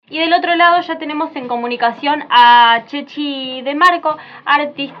Y del otro lado ya tenemos en comunicación a Chechi De Marco,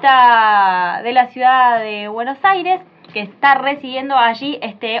 artista de la ciudad de Buenos Aires, que está residiendo allí.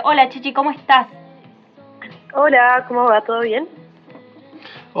 Hola Chechi, ¿cómo estás? Hola, ¿cómo va? ¿Todo bien?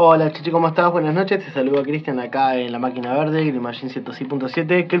 Hola Chichi, ¿cómo estás? Buenas noches, te saludo a Cristian acá en la Máquina Verde, Grimagin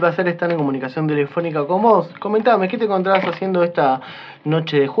 106.7. Qué placer estar en comunicación telefónica con vos. Comentame, ¿qué te encontrabas haciendo esta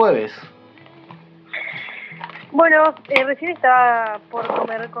noche de jueves? Bueno, recién estaba por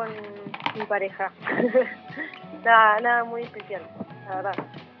comer con mi pareja. Nada muy especial, la verdad.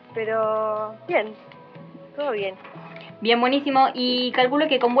 Pero bien, todo bien. Bien, buenísimo. Y calculo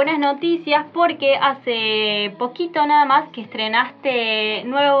que con buenas noticias porque hace poquito nada más que estrenaste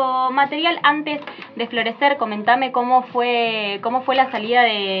nuevo material. Antes de Florecer, comentame cómo fue la salida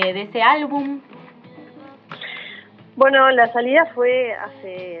de ese álbum. Bueno, la salida fue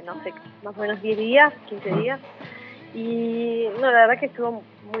hace, no sé, más o menos 10 días, 15 días. Y no, la verdad que estuvo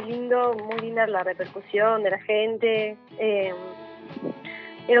muy lindo, muy linda la repercusión de la gente.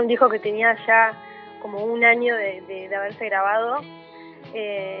 Era un disco que tenía ya como un año de haberse grabado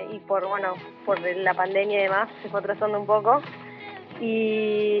y por la pandemia y demás se fue atrasando un poco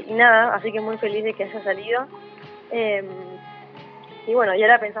y nada, así que muy feliz de que haya salido y bueno, y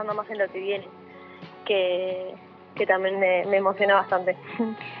ahora pensando más en lo que viene, que también me emociona bastante.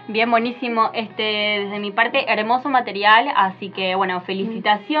 Bien, buenísimo. Desde mi parte, hermoso material, así que bueno,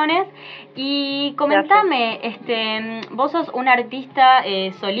 felicitaciones. Y comentame, vos sos un artista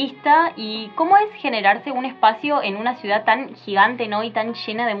solista, y ¿cómo es generarse un espacio en una ciudad tan gigante, ¿no? Y tan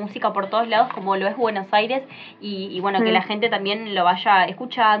llena de música por todos lados como lo es Buenos Aires, y bueno, que la gente también lo vaya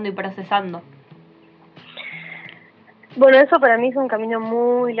escuchando y procesando? Bueno, eso para mí es un camino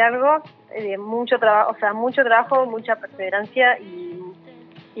muy largo, de mucho trabajo, mucha perseverancia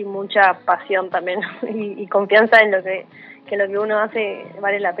y mucha pasión también y confianza en lo que lo que uno hace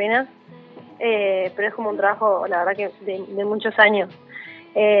vale la pena, pero es como un trabajo, la verdad que de muchos años.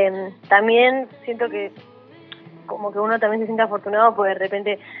 También siento que como que uno también se siente afortunado porque de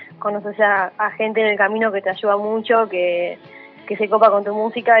repente conoces a gente en el camino que te ayuda mucho, que se copa con tu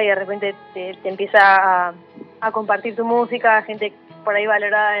música y de repente te empieza a compartir tu música, gente por ahí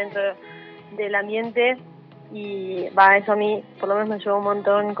valorada dentro del ambiente, y eso a mí por lo menos me ayudó un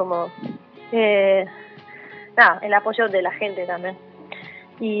montón, como el apoyo de la gente también.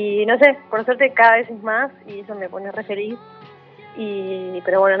 Y no sé, por suerte cada vez es más y eso me pone re feliz.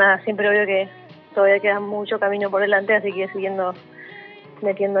 Pero bueno, nada, siempre obvio que todavía queda mucho camino por delante, así que siguiendo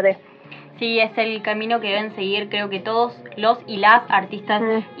metiéndole. Sí, es el camino que deben seguir, creo que todos los y las artistas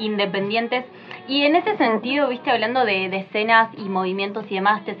independientes. Y en ese sentido, viste, hablando de escenas y movimientos y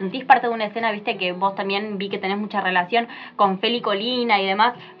demás, ¿te sentís parte de una escena? Viste que vos también vi que tenés mucha relación con Feli Colina y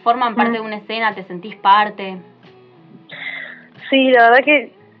demás, ¿forman parte de una escena? ¿Te sentís parte? Sí, la verdad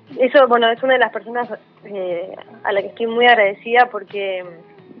que eso, bueno, es una de las personas a la que estoy muy agradecida porque,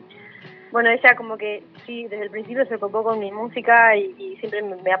 bueno, ella como que sí, desde el principio se ocupó con mi música y siempre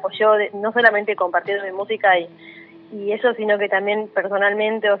me apoyó, no solamente compartiendo mi música y eso, sino que también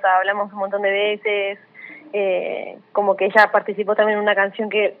personalmente, o sea, hablamos un montón de veces, como que ella participó también en una canción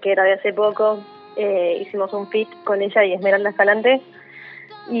que grabé hace poco, hicimos un feat con ella y Esmeralda Escalante,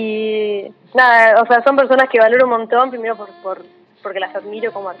 y nada, o sea, son personas que valoro un montón, primero porque las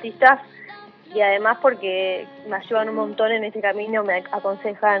admiro como artistas, y además porque me ayudan un montón en este camino, me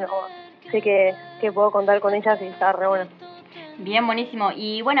aconsejan, o sé que puedo contar con ellas y está re bueno. Bien, buenísimo.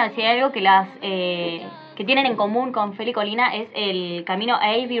 Y bueno, si hay algo que las que tienen en común con Feli Colina es el camino a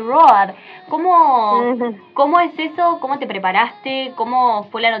Abbey Road. ¿Cómo es eso? ¿Cómo te preparaste? ¿Cómo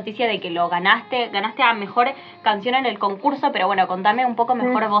fue la noticia de que lo ganaste? Ganaste a mejor canción en el concurso, pero bueno, contame un poco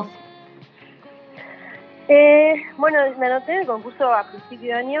mejor vos. Bueno, me anoté en el concurso a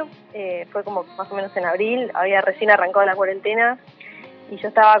principio de año, fue como más o menos en abril, había recién arrancado la cuarentena y yo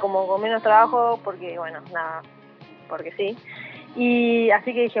estaba como con menos trabajo porque, bueno, nada, porque sí. Y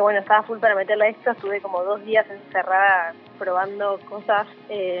así que dije, bueno, estaba full para meterle a esto, estuve como 2 días encerrada probando cosas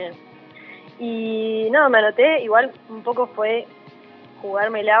y no, me anoté, igual un poco fue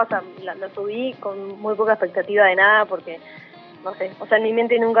jugármela, o sea, lo subí con muy poca expectativa de nada porque no sé, o sea, en mi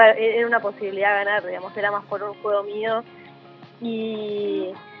mente nunca era una posibilidad ganar, digamos, era más por un juego mío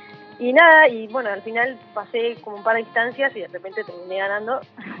y nada, y bueno, al final pasé como un par de instancias y de repente terminé ganando,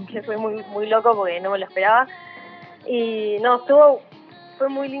 que fue muy muy loco porque no me lo esperaba. Y no, fue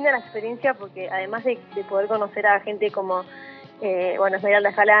muy linda la experiencia porque además de poder conocer a gente como, Esmeralda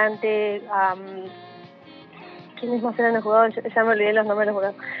Escalante, ¿quiénes más eran los jugadores? Ya me olvidé los nombres de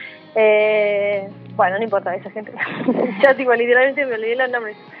los jugadores. Bueno, no importa, esa gente. Ya tipo, literalmente me olvidé los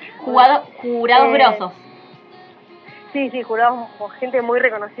nombres. Jurados grosos. Sí, jurados con gente muy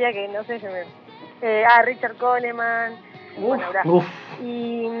reconocida que no sé, Richard Coleman, bueno,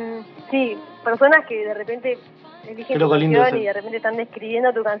 y sí, personas que de repente eligen tu canción y de repente están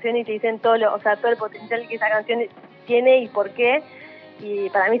describiendo tu canción y te dicen todo todo el potencial que esa canción tiene y por qué, y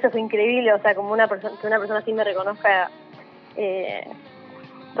para mí eso fue increíble, o sea, como que una persona así me reconozca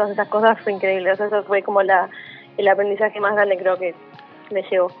todas esas cosas fue increíble, o sea, eso fue como el aprendizaje más grande creo que me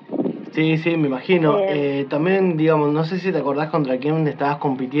llevó. Sí, me imagino. También, digamos, no sé si te acordás contra quién estabas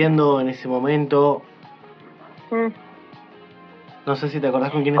compitiendo en ese momento. No sé si te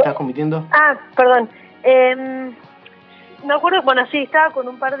acordás con quién estabas compitiendo. Perdón. Me acuerdo, bueno, sí, estaba con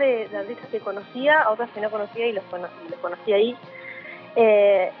un par de artistas que conocía, otros que no conocía y los conocí ahí.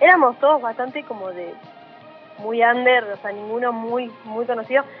 Éramos todos bastante como de muy under, o sea, ninguno muy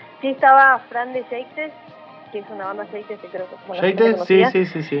conocido. Sí estaba Fran de Shakespeare, que es una banda Shakespeare que creo que es como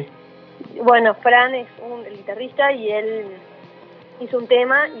Shakespeare, sí. Bueno, Fran es el guitarrista y él hizo un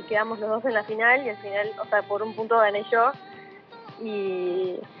tema y quedamos los dos en la final y al final, o sea, por un punto gané yo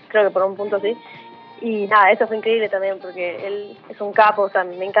y creo que por un punto sí. Y nada, eso fue increíble también porque él es un capo, o sea,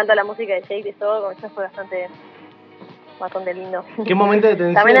 me encanta la música de Shakespeare y todo, con eso fue bastante lindo. ¿Qué momento de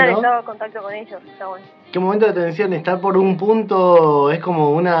tensión, también han estado en contacto con ellos, está bueno. ¿Qué momento de tensión? Estar por un punto es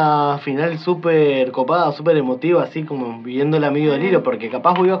como una final súper copada, súper emotiva, así como viviéndola medio del hilo, porque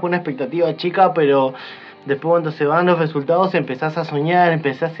capaz vos ibas con una expectativa chica, pero después cuando se van los resultados empezás a soñar,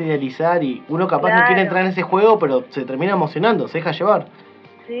 empezás a idealizar y uno capaz no quiere entrar en ese juego, pero se termina emocionando, se deja llevar.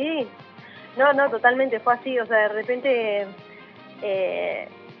 Sí, no, totalmente, fue así, o sea, de repente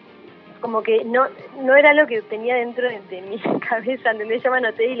como que no era lo que tenía dentro de mi cabeza, yo me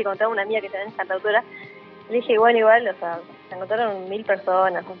anoté y le contaba a una amiga que también es cantautora, le dije igual, o sea, se anotaron 1000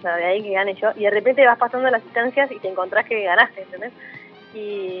 personas, o sea, de ahí que gane yo, y de repente vas pasando las instancias y te encontrás que ganaste, ¿entendés?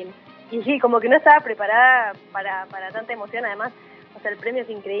 Y sí, como que no estaba preparada para tanta emoción, además, o sea, el premio es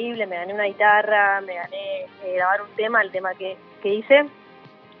increíble, me gané una guitarra, me gané grabar un tema, el tema que hice,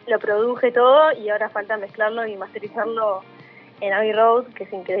 lo produje todo y ahora falta mezclarlo y masterizarlo en Abbey Road, que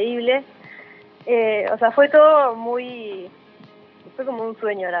es increíble. O sea, fue todo fue como un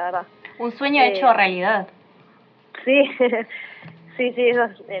sueño, la verdad. Un sueño hecho realidad. Sí, sí, eso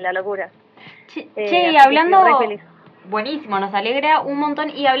es la locura. Che, y hablando... Buenísimo, nos alegra un montón.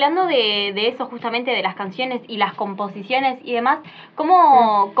 Y hablando de eso, justamente de las canciones y las composiciones y demás,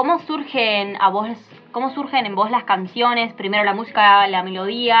 ¿cómo surgen en vos las canciones? Primero la música, la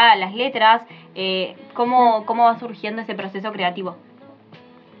melodía, las letras. ¿Cómo va surgiendo ese proceso creativo?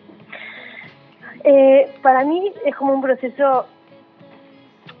 Para mí es como un proceso,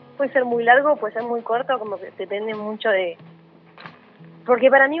 puede ser muy largo, puede ser muy corto, como que depende mucho de...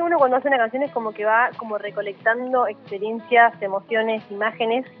 Porque para mí uno cuando hace una canción es como que va como recolectando experiencias, emociones,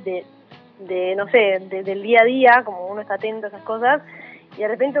 imágenes de no sé, del día a día, como uno está atento a esas cosas, y de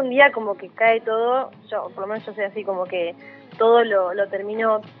repente un día como que cae todo, por lo menos yo soy así, como que todo lo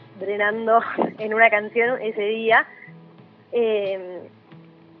termino drenando en una canción ese día.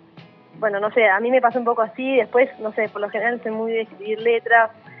 Bueno, no sé, a mí me pasa un poco así, después, no sé, por lo general soy muy de escribir letras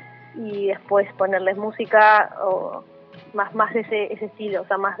y después ponerles música o... más ese estilo, o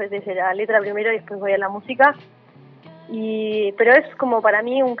sea, más desde la letra primero y después voy a la música. Pero es como para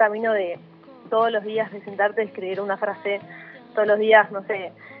mí un camino de todos los días de sentarte, escribir una frase, todos los días, no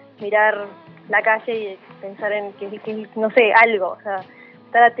sé, mirar la calle y pensar en que no sé, algo, o sea,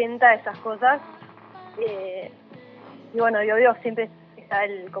 estar atenta a esas cosas. Y bueno, yo veo siempre está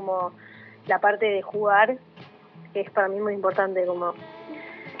como la parte de jugar, que es para mí muy importante, como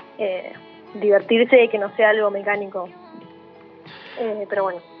divertirse y que no sea algo mecánico. Pero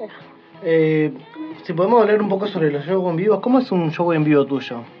bueno, eso. Si podemos hablar un poco sobre los shows en vivo, ¿cómo es un show en vivo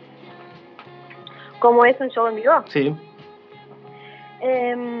tuyo? ¿Cómo es un show en vivo? Sí.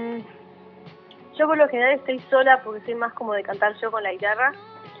 Yo por lo general estoy sola porque soy más como de cantar yo con la guitarra,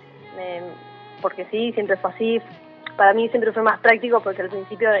 porque sí, siempre fue así. Para mí siempre fue más práctico porque al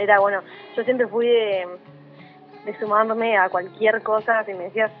principio era, bueno, yo siempre fui de sumarme a cualquier cosa. Si me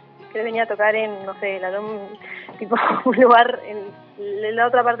decías que venía a tocar en, no sé, tipo un lugar en la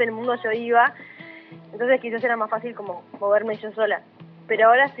otra parte del mundo, yo iba. Entonces quizás era más fácil como moverme yo sola. Pero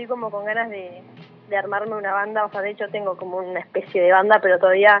ahora estoy como con ganas de armarme una banda, o sea, de hecho tengo como una especie de banda, pero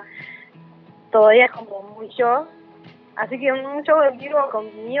todavía es como muy yo. Así que un show en vivo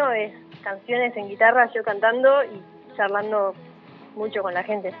conmigo es canciones en guitarra, yo cantando y charlando mucho con la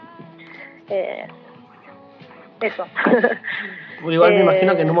gente. Eso. Igual me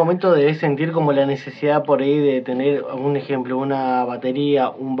imagino que en un momento debes sentir como la necesidad por ahí de tener, un ejemplo, una batería,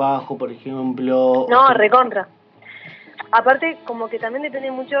 un bajo, por ejemplo. No, recontra. Aparte, como que también depende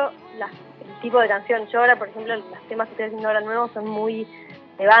mucho el tipo de canción. Yo ahora, por ejemplo, los temas que estoy haciendo ahora nuevos son muy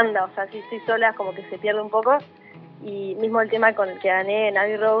de banda, o sea, si estoy sola como que se pierde un poco. Y mismo el tema con el que gané en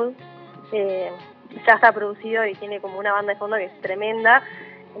Abbey Road, ya está producido y tiene como una banda de fondo que es tremenda.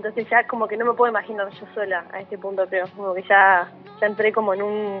 Entonces ya como que no me puedo imaginar yo sola a este punto, creo. Como que ya entré como en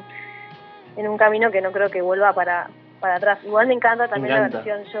un camino que no creo que vuelva para atrás. Igual me encanta también la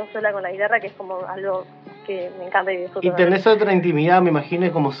versión yo sola con la guitarra, que es como algo que me encanta y disfruto. Y tenés otra intimidad, me imagino,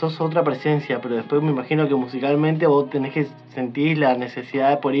 y como sos otra presencia, pero después me imagino que musicalmente vos tenés que sentir la necesidad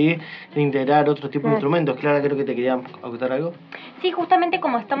de por ahí de integrar otro tipo de instrumentos. Clara, creo que te quería acotar algo. Sí, justamente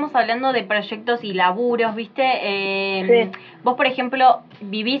como estamos hablando de proyectos y laburos, ¿viste? Sí. Vos, por ejemplo,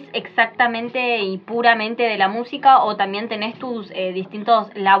 ¿vivís exactamente y puramente de la música o también tenés tus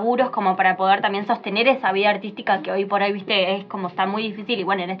distintos laburos como para poder también sostener esa vida artística que hoy por hoy, ¿viste? Es como está muy difícil y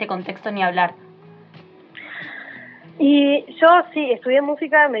bueno, en este contexto ni hablar. Y yo sí, estudié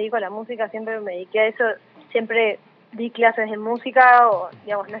música, me dedico a la música, siempre me dediqué a eso, siempre di clases de música, o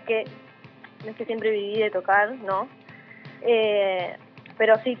digamos, no es que siempre viví de tocar, ¿no?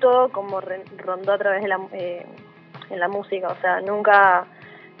 Pero sí todo como rondó a través de en la música, o sea, nunca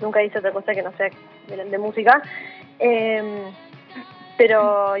hice otra cosa que no sea de música,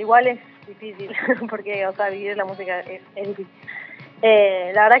 pero igual es difícil, porque, o sea, vivir la música es difícil.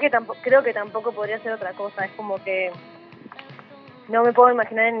 La verdad que creo que tampoco podría hacer otra cosa, es como que no me puedo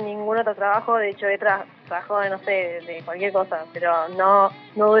imaginar en ningún otro trabajo. De hecho he trabajado no sé, de cualquier cosa, pero no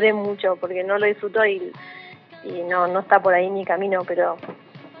duré mucho porque no lo disfruto y no está por ahí mi camino, pero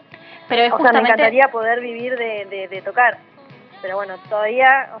es o sea, me encantaría poder vivir de tocar, pero bueno,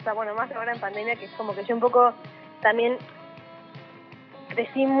 todavía, o sea, bueno, más ahora en pandemia, que es como que yo un poco también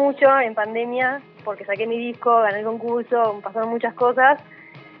crecí mucho en pandemia porque saqué mi disco, gané el concurso, pasaron muchas cosas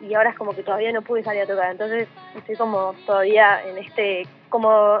y ahora es como que todavía no pude salir a tocar, entonces estoy como todavía en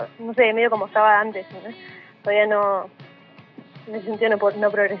como, no sé, medio como estaba antes, ¿no? Todavía no, en ese sentido no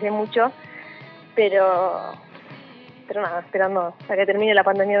progresé mucho, pero nada, esperando a que termine la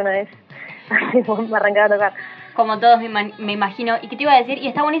pandemia de una vez, así me arrancar a tocar. Como todos me imagino. ¿Y qué te iba a decir? Y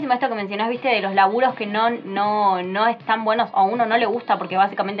está buenísimo esto que mencionás, viste, de los laburos que no están buenos o a uno no le gusta porque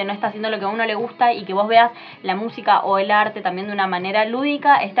básicamente no está haciendo lo que a uno le gusta y que vos veas la música o el arte también de una manera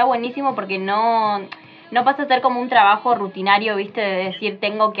lúdica. Está buenísimo porque no pasa a ser como un trabajo rutinario, viste, de decir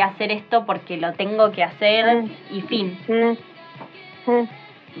tengo que hacer esto porque lo tengo que hacer y fin.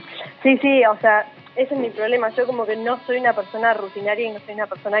 Sí, o sea, ese es mi problema. Yo como que no soy una persona rutinaria y no soy una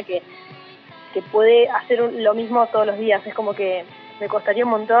persona que puede hacer lo mismo todos los días. Es como que me costaría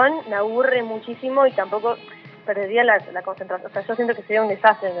un montón, me aburre muchísimo y tampoco perdería la concentración. O sea, yo siento que sería un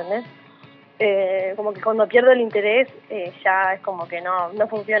desastre, ¿entendés? Como que cuando pierdo el interés ya es como que no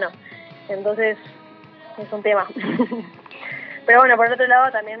funciona. Entonces es un tema. Pero bueno, por otro lado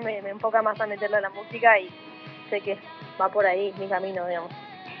también me enfoca más a meterle a la música y sé que va por ahí mi camino, digamos.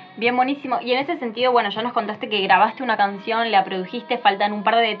 Bien, buenísimo. Y en ese sentido, bueno, ya nos contaste que grabaste una canción, la produjiste, faltan un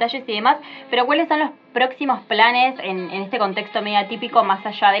par de detalles y demás, pero ¿cuáles son los próximos planes en este contexto medio atípico, más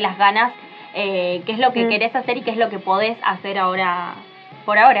allá de las ganas? ¿Qué es lo que querés hacer y qué es lo que podés hacer ahora,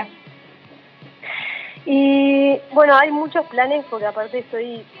 por ahora? Y bueno, hay muchos planes porque aparte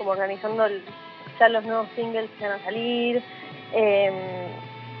estoy como organizando ya los nuevos singles que van a salir,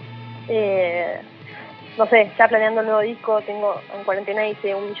 no sé, ya planeando el nuevo disco. Tengo en cuarentena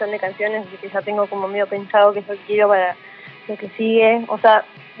hice 1 millón de canciones, así que ya tengo como medio pensado que eso quiero para lo que sigue. O sea,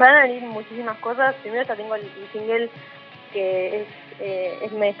 van a venir muchísimas cosas. Primero ya tengo el single que es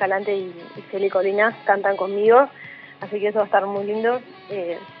Esme Escalante y Celi Colina cantan conmigo, así que eso va a estar muy lindo.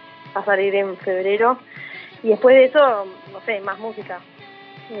 Va a salir en febrero y después de eso, no sé, más música.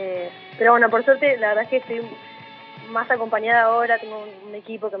 Pero bueno, por suerte la verdad es que estoy más acompañada ahora, tengo un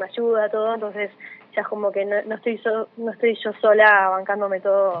equipo que me ayuda, todo, entonces ya es como que no estoy yo sola bancándome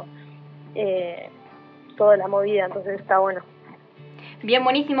toda la movida, entonces está bueno. Bien,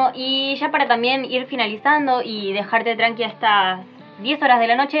 buenísimo. Y ya para también ir finalizando y dejarte tranqui estas 10 horas de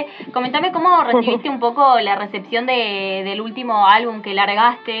la noche, comentame cómo recibiste un poco la recepción del último álbum que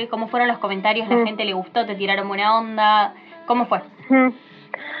largaste, cómo fueron los comentarios, la gente le gustó, te tiraron buena onda, ¿cómo fue?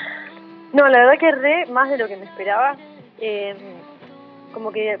 No, la verdad que más de lo que me esperaba.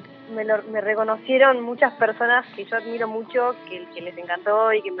 Como que me reconocieron muchas personas que yo admiro mucho, que les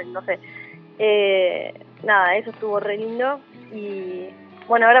encantó y que no sé. Nada, eso estuvo re lindo. Y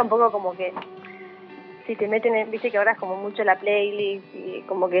bueno, ahora un poco como que si te meten viste que ahora es como mucho la playlist y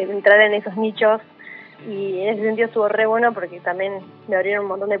como que entrar en esos nichos, y en ese sentido estuvo re bueno porque también me abrieron un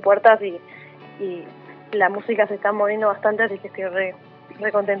montón de puertas y la música se está moviendo bastante, así que estoy re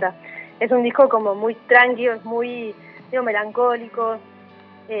contenta. Es un disco como muy tranquilo, es muy melancólico,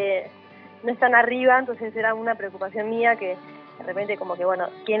 no están arriba, entonces era una preocupación mía que de repente como que, bueno,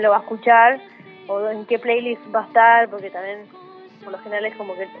 ¿quién lo va a escuchar? O en qué playlist va a estar, porque también por lo general es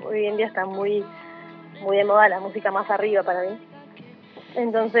como que hoy en día está muy de moda la música más arriba para mí.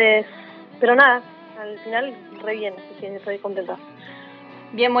 Entonces, pero nada, al final re bien, así que estoy contenta.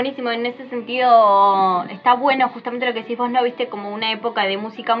 Bien, buenísimo. En ese sentido está bueno justamente lo que decís vos, no viste como una época de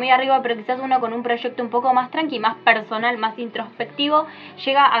música muy arriba, pero quizás uno con un proyecto un poco más tranqui, más personal, más introspectivo,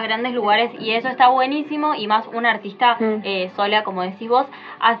 llega a grandes lugares y eso está buenísimo, y más una artista sola, como decís vos.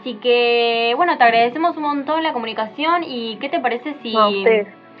 Así que, bueno, te agradecemos un montón la comunicación. Y ¿qué te parece si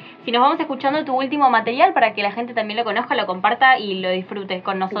nos vamos escuchando tu último material para que la gente también lo conozca, lo comparta y lo disfrute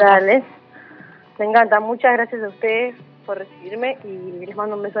con nosotros? Dale, me encanta. Muchas gracias a ustedes por recibirme y les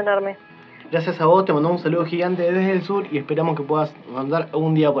mando un beso enorme. Gracias a vos, te mandamos un saludo gigante desde el sur y esperamos que puedas andar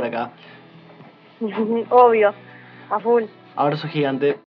un día por acá. Obvio, a full. Abrazo gigante.